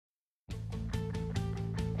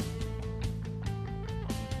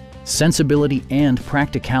sensibility and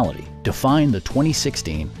practicality define the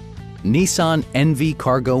 2016 Nissan NV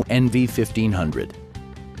Cargo NV1500.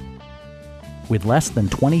 With less than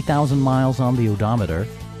 20,000 miles on the odometer,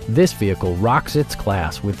 this vehicle rocks its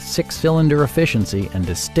class with 6-cylinder efficiency and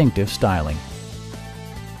distinctive styling.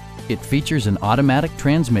 It features an automatic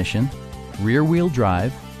transmission, rear-wheel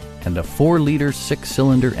drive, and a 4-liter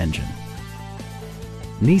 6-cylinder engine.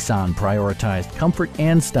 Nissan prioritized comfort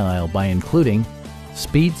and style by including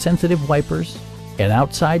speed-sensitive wipers, an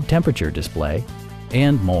outside temperature display,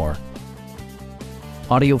 and more.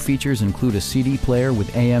 Audio features include a CD player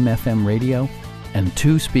with AM/FM radio and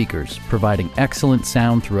 2 speakers, providing excellent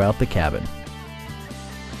sound throughout the cabin.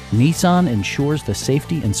 Nissan ensures the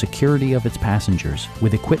safety and security of its passengers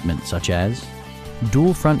with equipment such as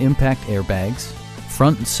dual front impact airbags,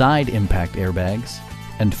 front and side impact airbags,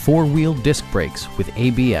 and 4-wheel disc brakes with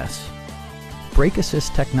ABS. Brake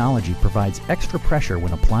Assist technology provides extra pressure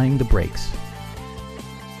when applying the brakes.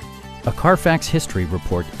 A Carfax history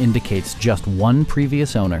report indicates just 1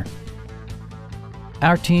 previous owner.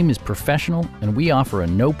 Our team is professional and we offer a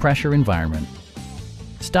no-pressure environment.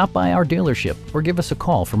 Stop by our dealership or give us a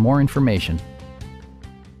call for more information.